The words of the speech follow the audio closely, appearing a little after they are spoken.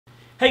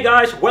Hey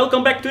guys,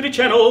 welcome back to the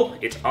channel.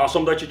 It's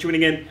awesome that you're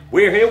tuning in.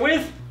 We're here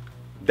with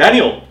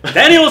Daniel.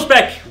 Daniel's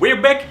back.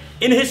 We're back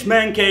in his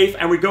man cave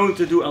and we're going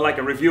to do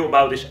a review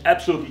about this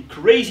absolutely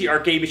crazy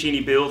arcade machine he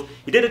built.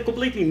 He did a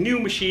completely new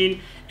machine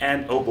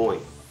and oh boy,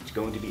 it's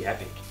going to be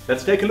epic.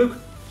 Let's take a look.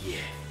 Yeah.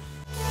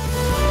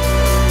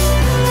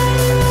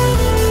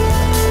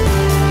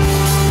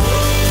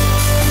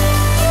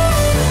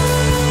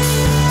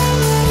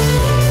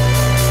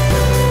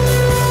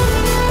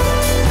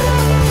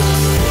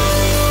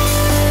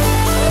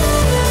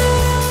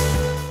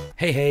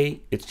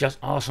 Hey, it's just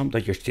awesome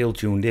that you're still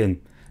tuned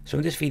in. So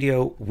in this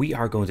video we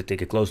are going to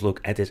take a close look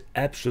at this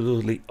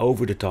absolutely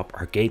over-the-top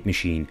arcade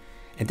machine.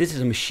 And this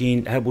is a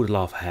machine I would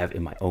love to have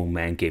in my own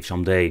man cave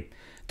someday.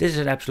 This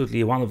is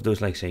absolutely one of those,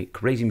 like say,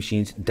 crazy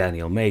machines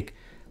Daniel make.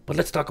 But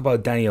let's talk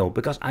about Daniel,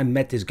 because I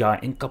met this guy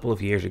a couple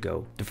of years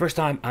ago. The first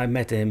time I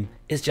met him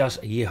is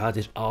just he had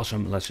this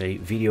awesome, let's say,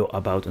 video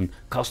about a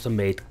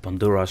custom-made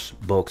Pandora's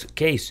box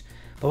case.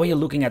 But when you're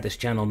looking at this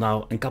channel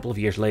now, a couple of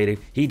years later,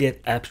 he did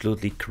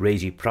absolutely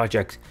crazy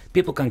projects.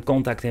 People can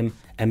contact him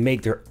and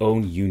make their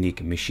own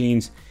unique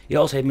machines. He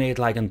also made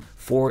like a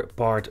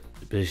 4-part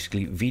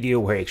basically video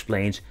where he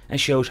explains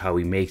and shows how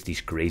he makes these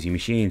crazy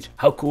machines.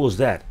 How cool is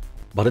that?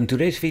 But in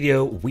today's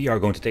video, we are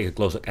going to take a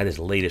close look at his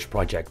latest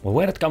project. Well,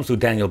 when it comes to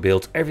Daniel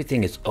builds,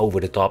 everything is over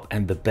the top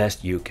and the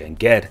best you can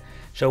get.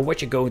 So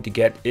what you're going to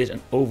get is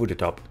an over the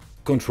top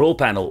control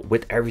panel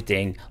with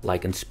everything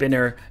like a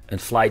spinner, a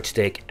flight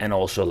stick and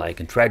also like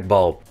a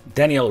trackball.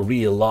 Daniel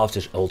really loves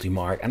this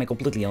Ultimarc and I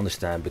completely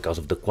understand because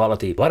of the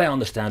quality. What I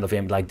understand of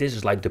him, like this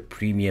is like the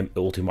premium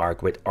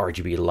Ultimarc with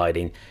RGB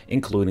lighting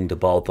including the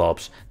ball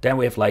tops. Then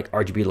we have like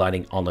RGB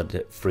lighting under the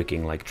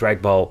freaking like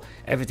trackball.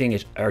 Everything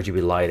is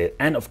RGB lighted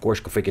and of course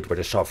configured with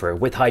the software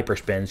with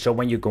Hyperspin. So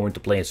when you're going to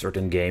play a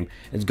certain game,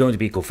 it's going to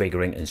be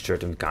configuring a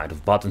certain kind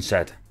of button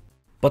set.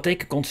 But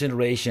take in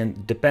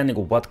consideration, depending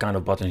on what kind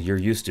of buttons you're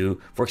used to,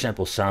 for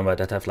example Samba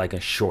that have like a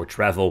short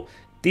travel.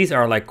 These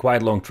are like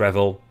quite long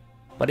travel,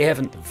 but they have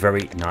a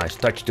very nice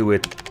touch to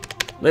it.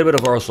 A little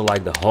bit of also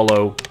like the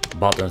hollow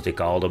buttons they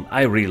call them,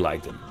 I really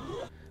like them.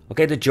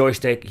 Okay, the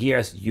joystick, he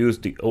has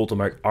used the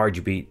Ultimarc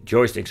RGB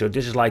joystick, so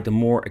this is like the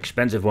more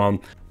expensive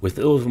one. With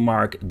the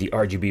Ultimarc, the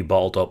RGB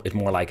ball top is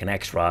more like an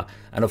extra,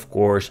 and of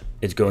course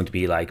it's going to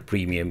be like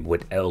premium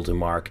with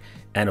Ultimarc,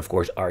 and of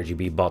course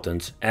RGB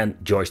buttons and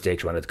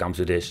joysticks when it comes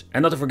to this.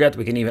 And not to forget,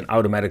 we can even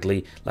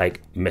automatically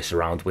like mess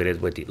around with it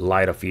with the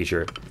light up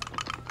feature.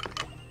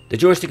 The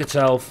joystick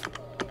itself,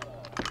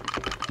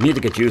 you need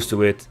to get used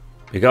to it,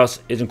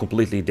 because it's a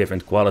completely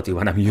different quality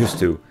when I'm used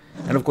to.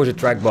 And of course the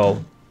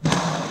trackball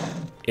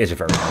is a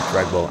very nice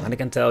trackball and I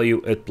can tell you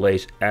it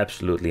plays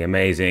absolutely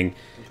amazing.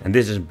 And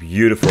this is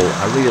beautiful.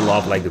 I really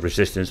love like the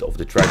resistance of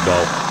the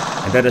trackball.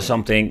 And that is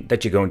something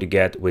that you're going to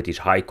get with these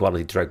high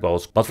quality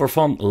trackballs. But for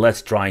fun,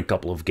 let's try a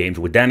couple of games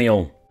with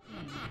Daniel.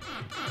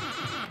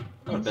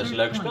 Oh, best een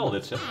leuk spel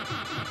dit, zeg.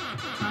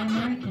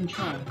 Primary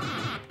control.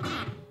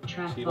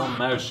 Zie je wel een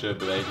muis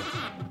bewegen.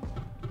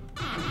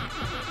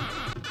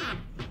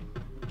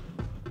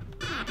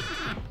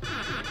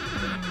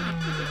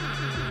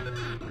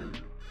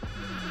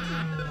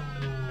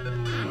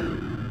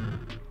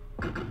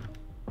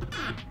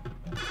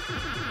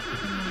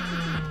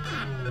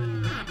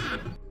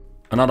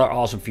 Another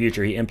awesome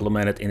feature he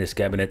implemented in his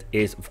cabinet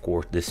is of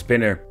course the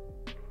spinner.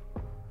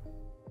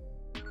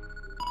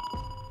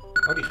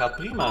 Oh, die gaat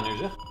prima nu,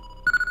 zeg.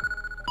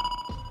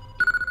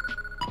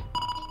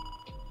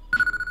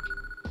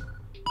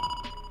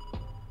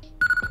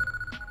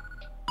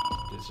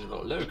 Dit is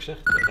wel leuk, zeg.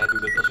 Hij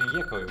doet het als een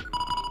jekko, joh.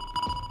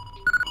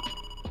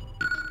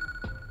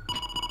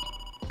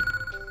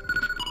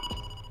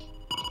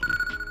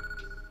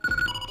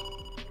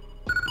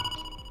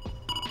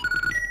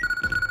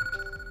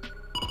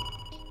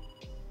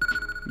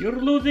 You're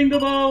losing the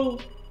ball!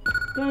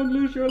 Don't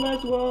lose your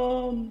last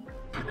one!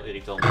 Wel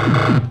irritant.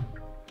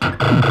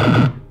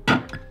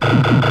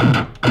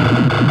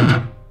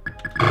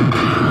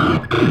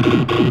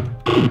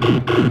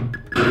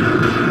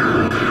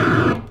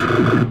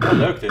 Oh,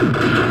 leuk dit.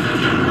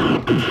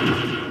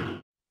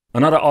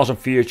 Another awesome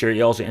feature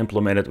he also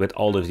implemented with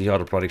all of these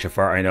other products so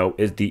far I know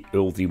is the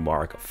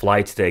Ultimarc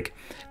flight stick.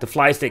 The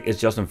flight stick is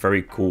just a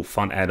very cool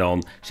fun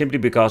add-on, simply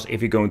because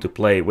if you're going to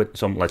play with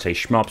some, let's say,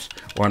 shmups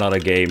or another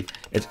game,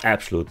 it's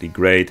absolutely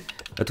great.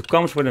 It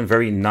comes with a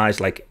very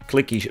nice like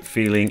clicky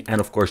feeling and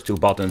of course 2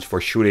 buttons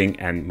for shooting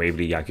and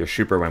maybe like your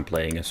super when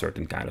playing a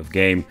certain kind of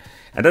game.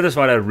 And that is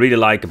what I really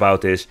like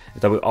about this,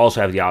 is that we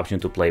also have the option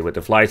to play with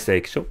the flight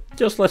stick. So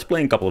just let's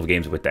play a couple of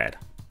games with that.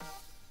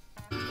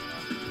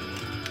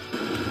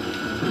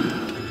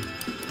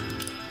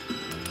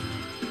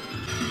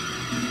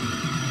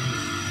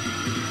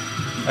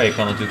 Oh, je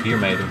kan natuurlijk hier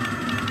meedoen.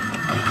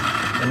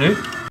 En nu?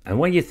 And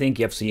when you think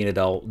you have seen it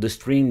all, the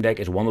Stream Deck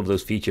is one of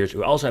those features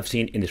we also have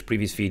seen in this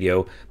previous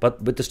video.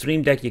 But with the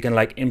Stream Deck you can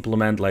like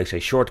implement like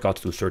say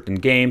shortcuts to certain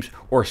games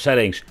or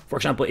settings. For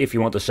example, if you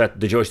want to set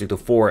the joystick to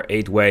 4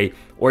 8-way,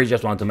 or you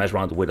just want to mess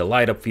around with a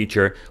light up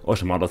feature or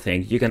some other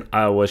thing, you can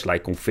always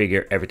like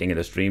configure everything in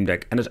the Stream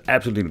Deck, and it's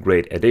absolutely a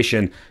great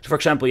addition. So for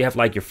example, you have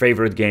like your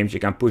favorite games,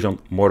 you can push on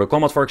Mortal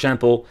Kombat for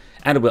example,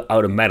 and it will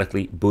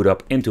automatically boot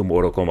up into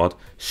Mortal Kombat.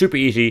 Super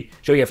easy.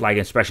 So you have like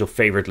a special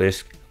favorite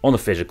list on a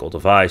physical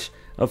device.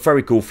 A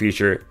very cool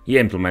feature. He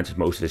implemented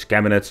most of his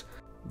cabinets.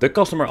 The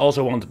customer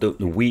also wanted the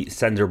Wii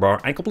sensor bar.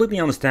 I completely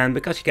understand,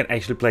 because you can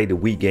actually play the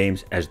Wii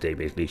games as they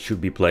basically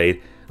should be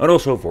played, and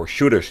also for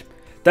shooters.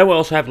 Then we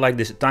also have like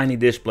this tiny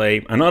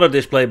display, another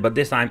display, but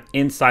this time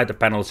inside the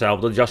panel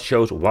itself, that just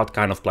shows what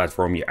kind of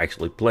platform you're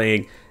actually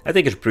playing. I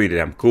think it's pretty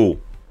damn cool.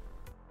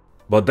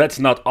 But that's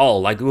not all,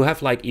 like we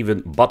have like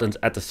even buttons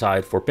at the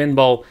side for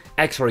pinball,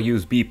 extra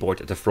USB port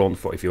at the front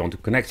for if you want to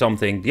connect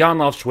something, the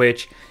on-off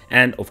switch,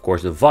 and of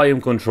course the volume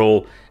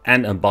control,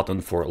 and a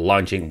button for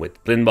launching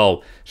with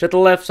pinball. So at the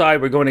left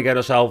side we're going to get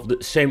ourselves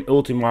the same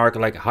Ultimarc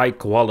like high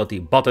quality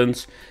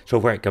buttons, so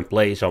where I can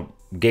play some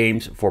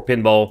games for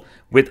pinball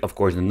with of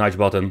course the nudge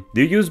button.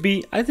 The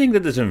USB, I think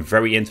that is a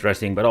very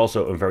interesting but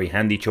also a very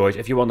handy choice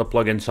if you want to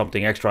plug in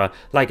something extra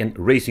like a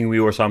racing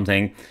wheel or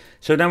something.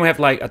 So then we have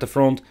like at the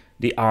front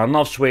the on and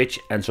off switch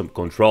and some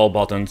control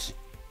buttons.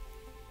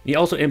 He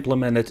also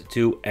implemented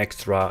 2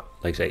 extra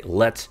like say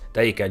LEDs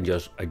that you can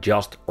just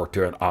adjust or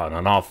turn on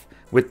and off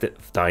with the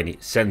tiny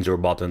sensor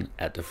button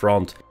at the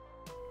front.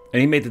 And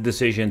he made the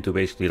decision to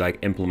basically like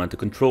implement the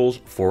controls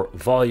for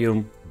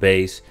volume,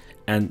 bass,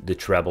 and the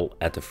treble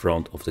at the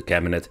front of the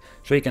cabinet,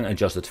 so you can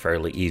adjust it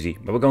fairly easy.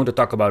 But we're going to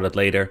talk about it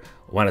later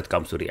when it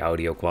comes to the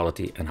audio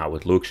quality and how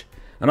it looks.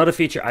 Another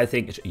feature I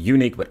think is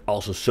unique but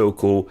also so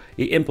cool,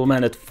 he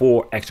implemented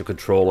 4 extra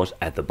controllers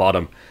at the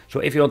bottom. So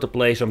if you want to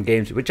play some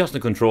games with just a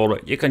controller,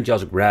 you can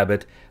just grab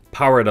it,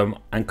 power them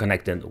and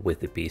connect them with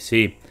the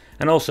PC.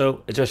 And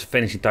also, it's just a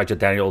finishing touch that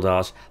Daniel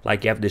does,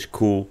 like you have this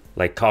cool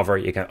like cover,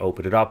 you can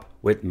open it up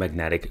with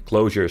magnetic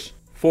closures.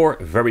 4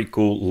 very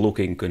cool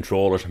looking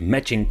controllers,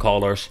 matching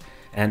colors,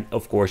 and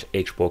of course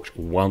Xbox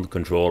One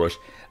controllers.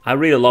 I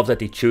really love that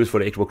they choose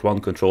for the Xbox One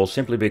controls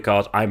simply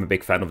because I'm a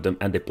big fan of them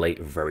and they play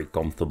very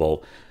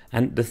comfortable.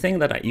 And the thing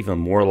that I even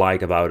more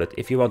like about it,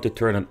 if you want to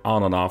turn it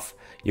on and off,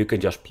 you can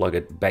just plug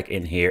it back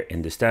in here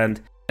in the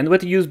stand. And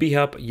with the USB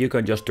hub, you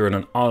can just turn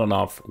it on and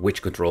off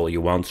which controller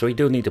you want, so you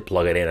don't need to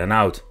plug it in and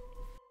out.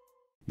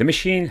 The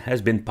machine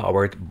has been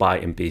powered by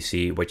a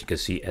PC, what you can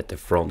see at the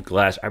front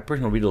glass. I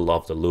personally really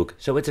love the look.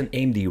 So it's an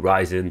AMD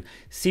Ryzen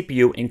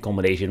CPU in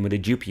combination with a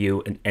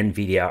GPU, an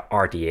NVIDIA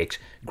RTX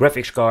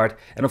graphics card.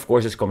 And of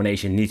course this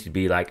combination needs to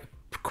be like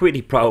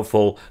pretty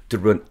powerful to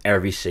run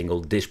every single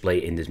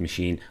display in this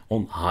machine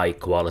on high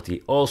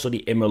quality. Also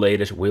the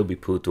emulators will be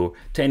put to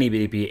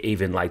 1080p,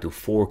 even like to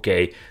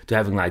 4K, to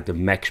having like the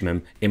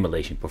maximum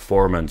emulation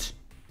performance.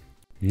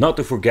 Not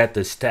to forget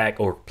the stack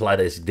or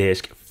Platis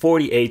disk,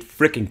 48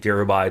 freaking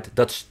terabyte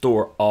that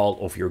store all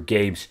of your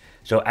games.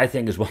 So I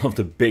think it's one of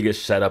the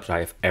biggest setups I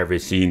have ever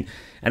seen.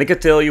 And I can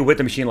tell you,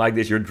 with a machine like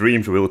this, your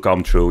dreams will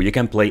come true. You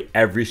can play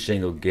every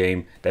single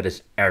game that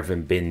has ever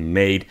been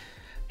made.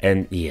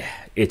 And yeah,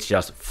 it's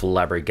just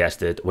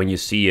flabbergasted when you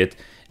see it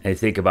and you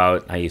think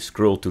about and you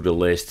scroll to the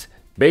list.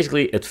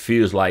 Basically, it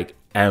feels like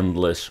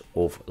endless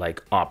of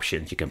like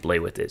options you can play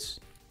with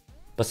this.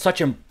 But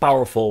such a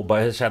powerful,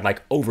 but as I said,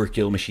 like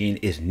overkill machine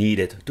is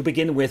needed. To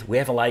begin with, we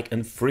have like a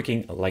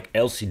freaking like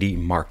LCD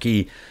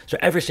marquee. So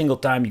every single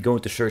time you go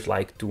to search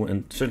like to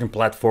a certain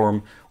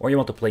platform or you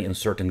want to play a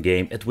certain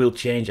game, it will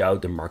change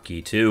out the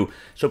marquee too.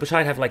 So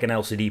besides have like an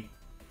LCD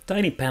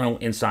tiny panel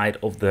inside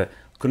of the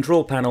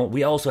control panel,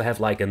 we also have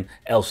like an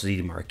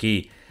LCD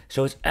marquee.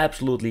 So it's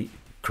absolutely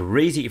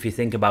crazy if you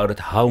think about it,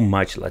 how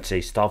much, let's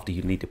say, stuff do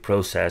you need to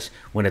process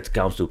when it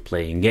comes to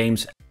playing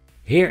games.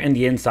 Here in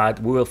the inside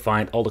we will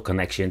find all the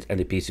connections and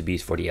the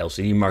PCBs for the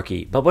LCD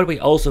marquee, but what we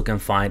also can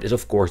find is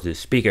of course the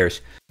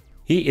speakers.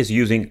 He is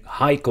using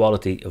high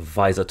quality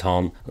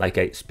Visaton like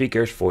a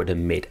speakers for the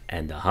mid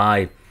and the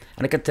high.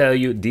 And I can tell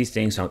you these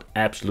things sound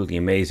absolutely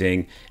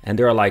amazing, and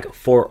they are like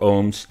 4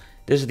 ohms.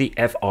 This is the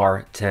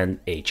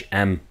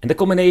FR10HM. And the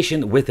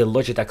combination with the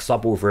Logitech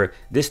subwoofer,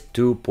 this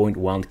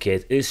 2.1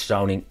 kit is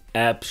sounding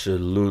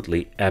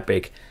absolutely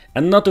epic.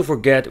 And not to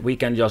forget, we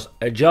can just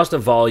adjust the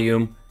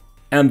volume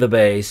and the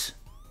bass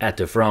at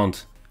the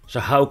front. So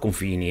how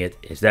convenient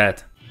is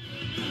that?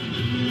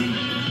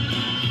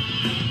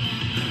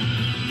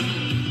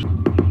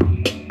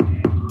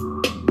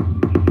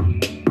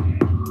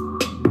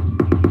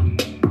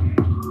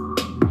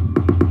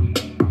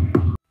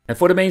 And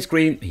for the main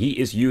screen, he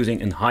is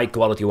using a high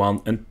quality one,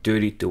 a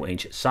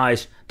 32-inch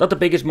size. Not the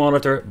biggest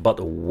monitor, but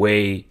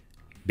way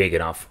big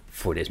enough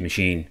for this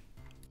machine.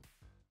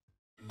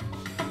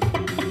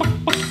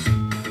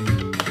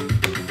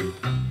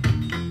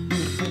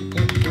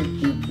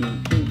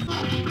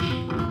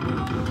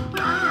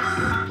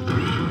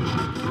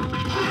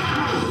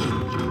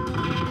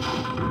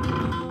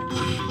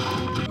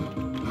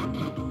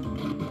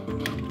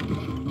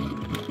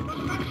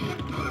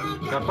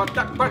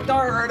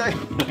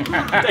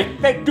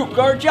 They took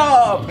our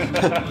job!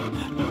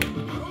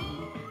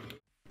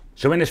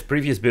 So in his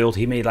previous build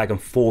he made like a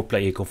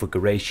 4-player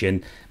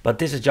configuration, but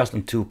this is just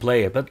on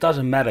 2-player, but it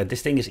doesn't matter.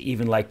 This thing is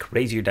even like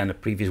crazier than the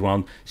previous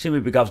one, simply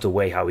because the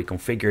way how he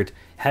configured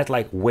had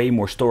like way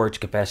more storage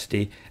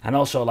capacity and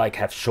also like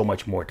have so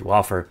much more to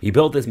offer. He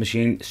built this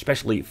machine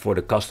especially for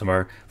the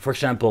customer. For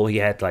example, he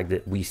had like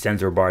the Wii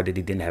sensor bar that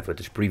he didn't have with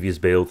his previous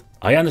build.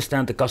 I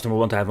understand the customer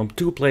wanted to have him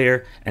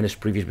 2-player and his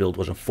previous build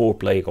was a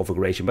 4-player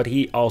configuration, but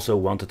he also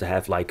wanted to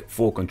have like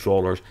 4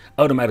 controllers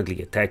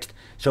automatically attached.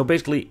 So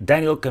basically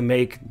Daniel can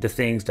make the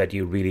things that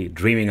you're really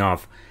dreaming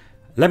of.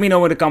 Let me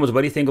know in the comments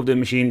what you think of the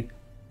machine.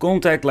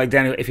 Contact like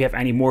Daniel if you have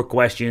any more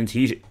questions.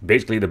 He's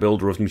basically the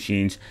builder of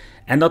machines.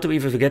 And not to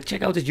even forget,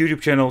 check out his YouTube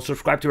channel,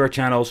 subscribe to our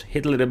channels,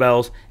 hit the little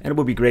bells, and it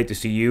would be great to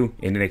see you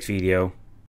in the next video.